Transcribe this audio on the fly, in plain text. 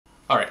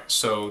Alright,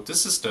 so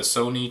this is the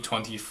Sony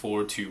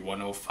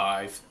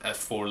 24-105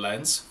 f4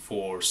 lens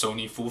for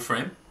Sony full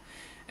frame.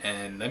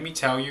 And let me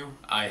tell you,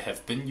 I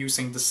have been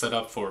using this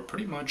setup for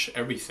pretty much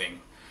everything.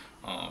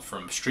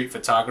 From street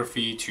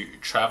photography to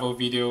travel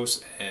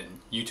videos and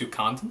YouTube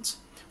content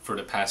for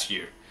the past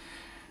year.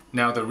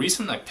 Now the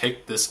reason I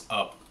picked this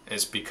up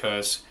is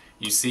because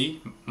you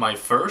see, my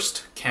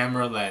first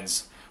camera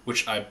lens,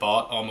 which I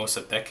bought almost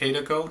a decade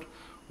ago,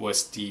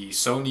 was the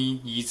Sony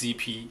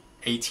EZP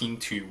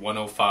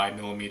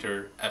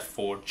 18-105mm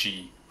f4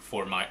 G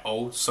for my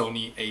old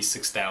Sony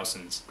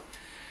a6000s.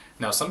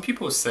 Now some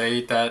people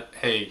say that,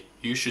 hey,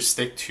 you should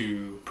stick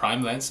to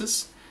prime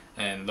lenses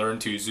and learn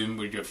to zoom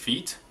with your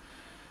feet.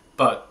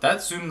 But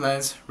that zoom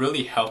lens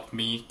really helped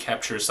me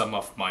capture some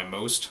of my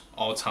most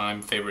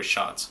all-time favorite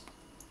shots.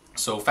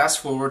 So fast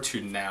forward to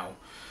now,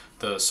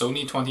 the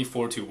Sony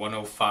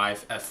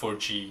 24-105 f4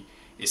 G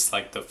is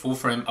like the full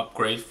frame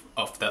upgrade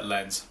of that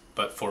lens,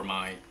 but for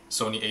my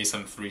Sony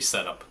a7 III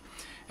setup.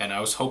 And I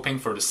was hoping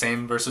for the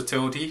same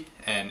versatility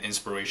and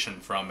inspiration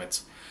from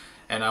it.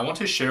 And I want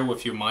to share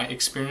with you my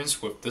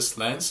experience with this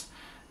lens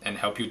and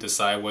help you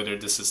decide whether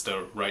this is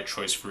the right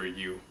choice for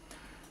you.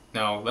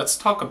 Now let's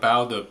talk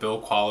about the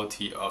build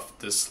quality of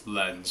this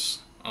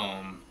lens.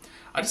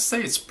 I'd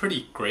say it's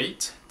pretty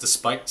great,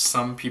 despite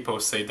some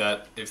people say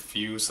that it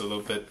feels a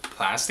little bit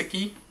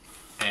plasticky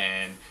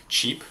and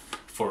cheap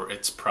for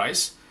its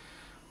price.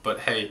 But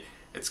hey,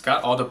 it's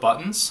got all the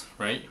buttons,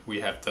 right? We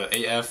have the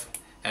AF,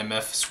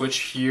 MF switch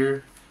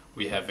here,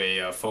 we have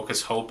a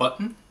focus hold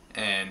button,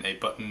 and a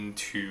button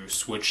to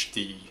switch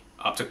the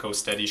optical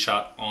steady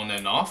shot on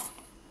and off,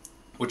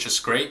 which is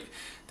great.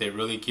 They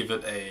really give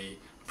it a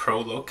pro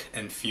look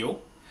and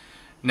feel.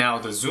 Now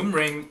the zoom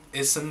ring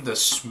isn't the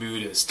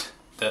smoothest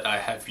that I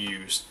have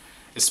used,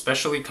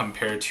 especially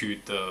compared to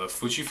the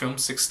Fujifilm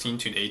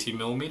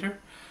 16-18mm,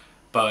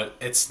 but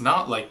it's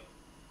not like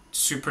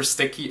super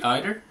sticky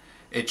either.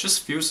 It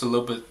just feels a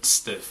little bit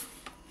stiff.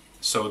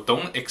 So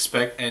don't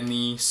expect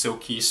any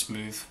silky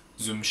smooth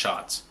zoom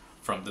shots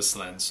from this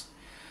lens.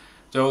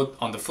 Though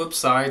on the flip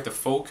side, the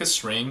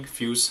focus ring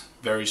feels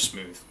very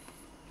smooth.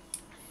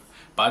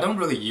 But I don't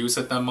really use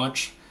it that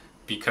much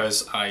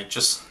because I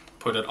just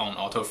put it on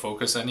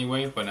autofocus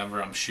anyway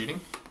whenever I'm shooting.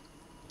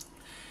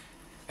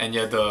 And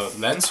yeah, the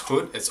lens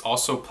hood is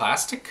also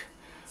plastic,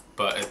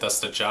 but it does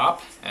the job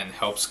and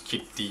helps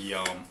keep the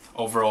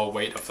overall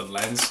weight of the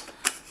lens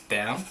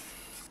down.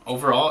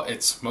 Overall,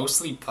 it's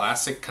mostly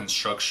plastic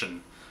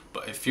construction,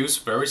 but it feels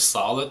very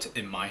solid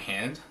in my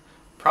hand,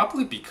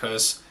 probably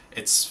because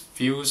it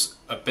feels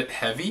a bit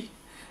heavy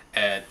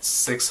at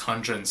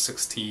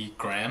 660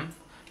 grams.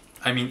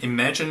 I mean,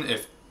 imagine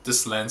if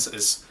this lens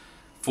is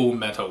full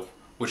metal,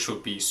 which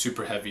would be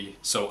super heavy,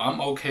 so I'm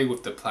okay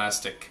with the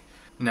plastic.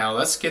 Now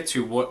let's get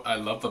to what I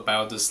love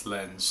about this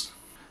lens.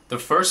 The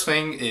first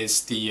thing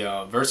is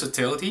the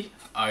versatility.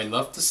 I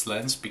love this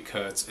lens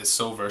because it's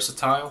so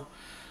versatile.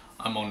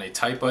 I'm on a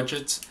tight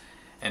budget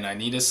and I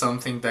needed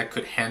something that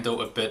could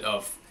handle a bit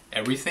of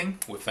everything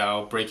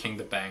without breaking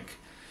the bank.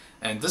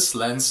 And this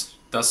lens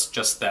does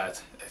just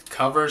that. It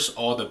covers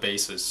all the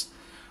bases.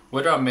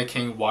 Whether I'm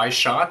making wide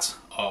shots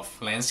of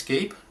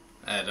landscape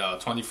at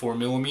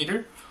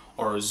 24mm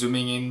or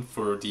zooming in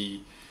for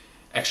the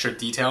extra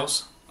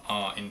details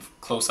in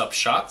close-up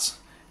shots,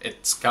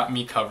 it's got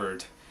me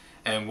covered.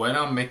 And when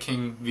I'm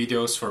making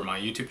videos for my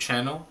YouTube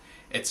channel,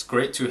 it's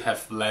great to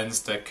have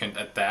lens that can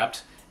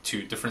adapt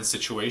to different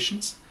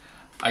situations.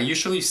 I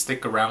usually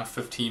stick around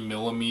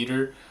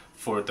 15mm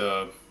for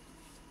the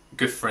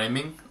good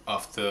framing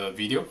of the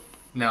video.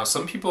 Now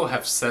some people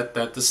have said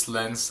that this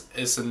lens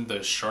isn't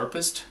the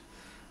sharpest,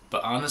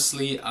 but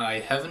honestly I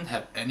haven't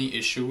had any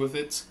issue with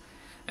it.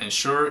 And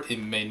sure, it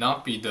may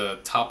not be the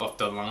top of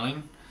the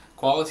line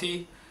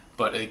quality,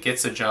 but it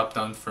gets the job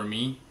done for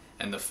me,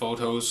 and the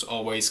photos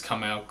always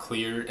come out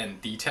clear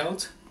and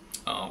detailed,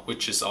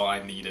 which is all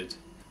I needed.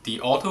 The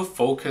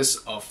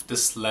autofocus of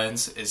this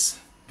lens is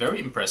very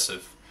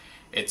impressive.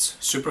 It's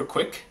super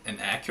quick and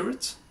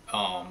accurate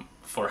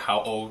for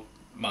how old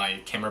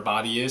my camera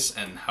body is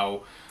and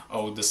how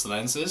old this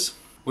lens is,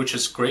 which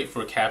is great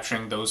for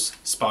capturing those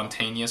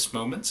spontaneous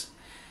moments.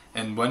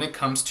 And when it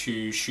comes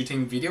to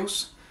shooting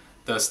videos,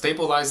 the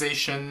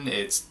stabilization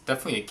is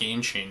definitely a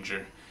game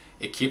changer.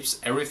 It keeps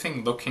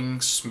everything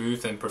looking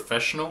smooth and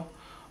professional,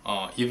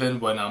 even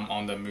when I'm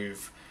on the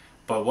move.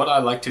 But what I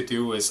like to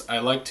do is I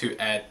like to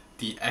add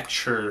the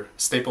extra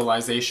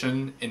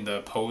stabilization in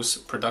the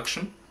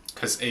post-production,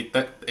 because it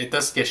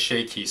does get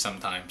shaky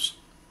sometimes.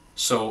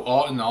 So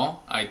all in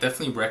all, I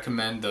definitely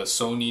recommend the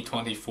Sony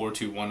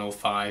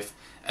 24-105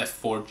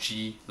 f4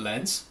 G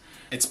lens.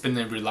 It's been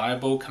a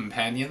reliable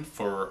companion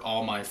for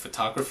all my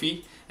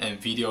photography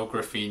and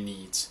videography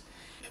needs.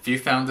 If you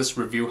found this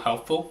review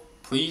helpful,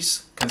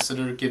 please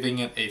consider giving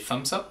it a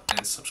thumbs up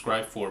and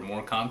subscribe for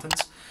more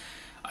content.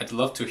 I'd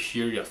love to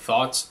hear your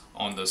thoughts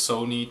on the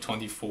Sony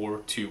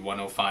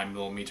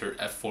 24-105mm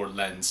f4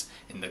 lens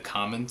in the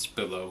comments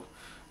below.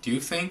 Do you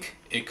think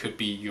it could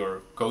be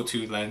your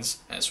go-to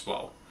lens as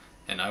well?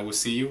 And I will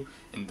see you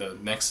in the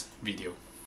next video.